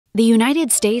The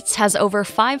United States has over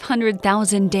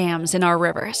 500,000 dams in our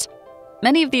rivers.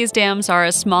 Many of these dams are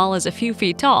as small as a few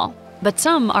feet tall, but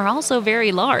some are also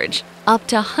very large, up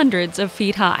to hundreds of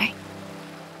feet high.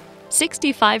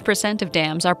 65% of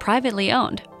dams are privately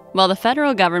owned, while the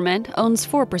federal government owns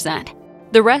 4%.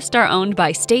 The rest are owned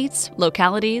by states,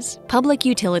 localities, public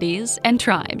utilities, and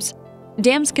tribes.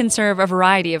 Dams can serve a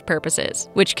variety of purposes,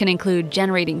 which can include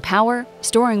generating power,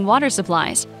 storing water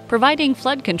supplies, providing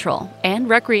flood control, and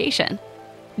recreation.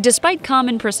 Despite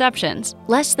common perceptions,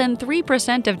 less than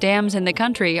 3% of dams in the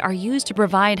country are used to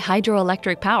provide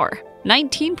hydroelectric power.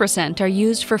 19% are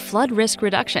used for flood risk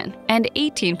reduction, and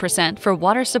 18% for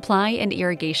water supply and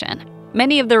irrigation.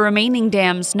 Many of the remaining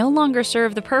dams no longer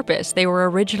serve the purpose they were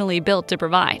originally built to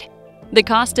provide. The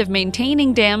cost of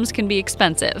maintaining dams can be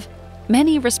expensive.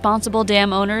 Many responsible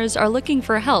dam owners are looking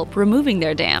for help removing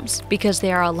their dams because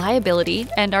they are a liability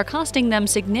and are costing them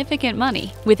significant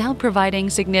money without providing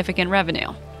significant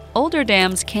revenue. Older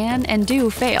dams can and do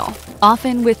fail,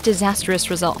 often with disastrous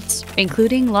results,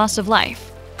 including loss of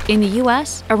life. In the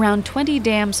U.S., around 20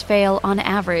 dams fail on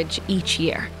average each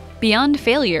year. Beyond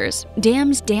failures,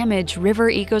 dams damage river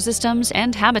ecosystems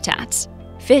and habitats.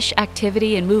 Fish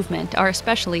activity and movement are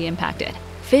especially impacted.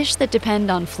 Fish that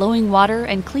depend on flowing water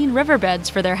and clean riverbeds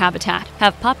for their habitat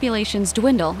have populations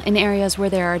dwindle in areas where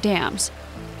there are dams.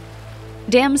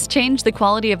 Dams change the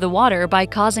quality of the water by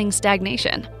causing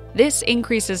stagnation. This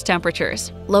increases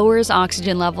temperatures, lowers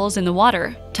oxygen levels in the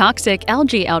water, toxic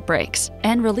algae outbreaks,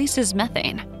 and releases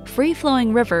methane.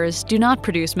 Free-flowing rivers do not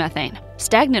produce methane.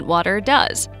 Stagnant water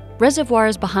does.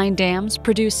 Reservoirs behind dams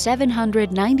produce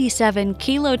 797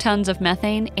 kilotons of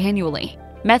methane annually.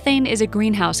 Methane is a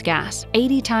greenhouse gas,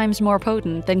 80 times more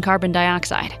potent than carbon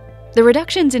dioxide. The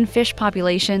reductions in fish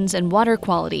populations and water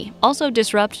quality also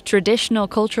disrupt traditional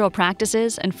cultural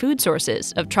practices and food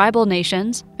sources of tribal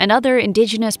nations and other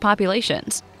indigenous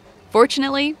populations.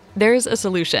 Fortunately, there's a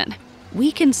solution.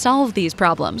 We can solve these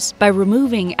problems by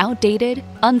removing outdated,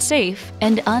 unsafe,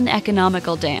 and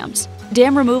uneconomical dams.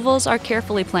 Dam removals are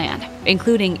carefully planned,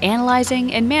 including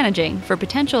analyzing and managing for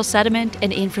potential sediment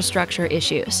and infrastructure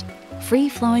issues.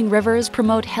 Free-flowing rivers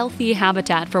promote healthy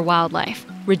habitat for wildlife,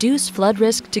 reduce flood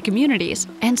risk to communities,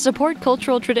 and support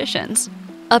cultural traditions.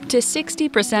 Up to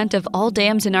 60% of all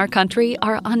dams in our country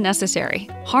are unnecessary,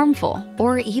 harmful,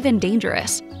 or even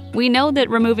dangerous. We know that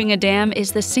removing a dam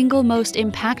is the single most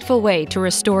impactful way to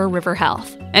restore river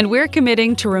health, and we're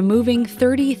committing to removing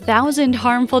 30,000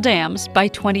 harmful dams by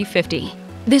 2050.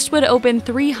 This would open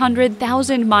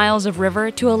 300,000 miles of river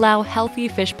to allow healthy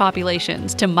fish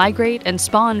populations to migrate and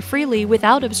spawn freely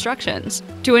without obstructions,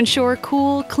 to ensure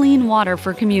cool, clean water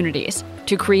for communities,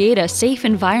 to create a safe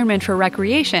environment for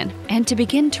recreation, and to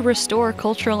begin to restore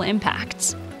cultural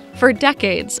impacts. For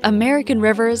decades, American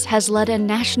Rivers has led a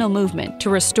national movement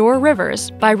to restore rivers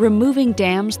by removing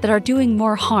dams that are doing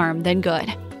more harm than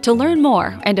good. To learn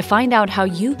more and to find out how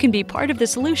you can be part of the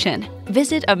solution,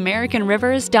 visit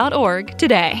AmericanRivers.org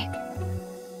today.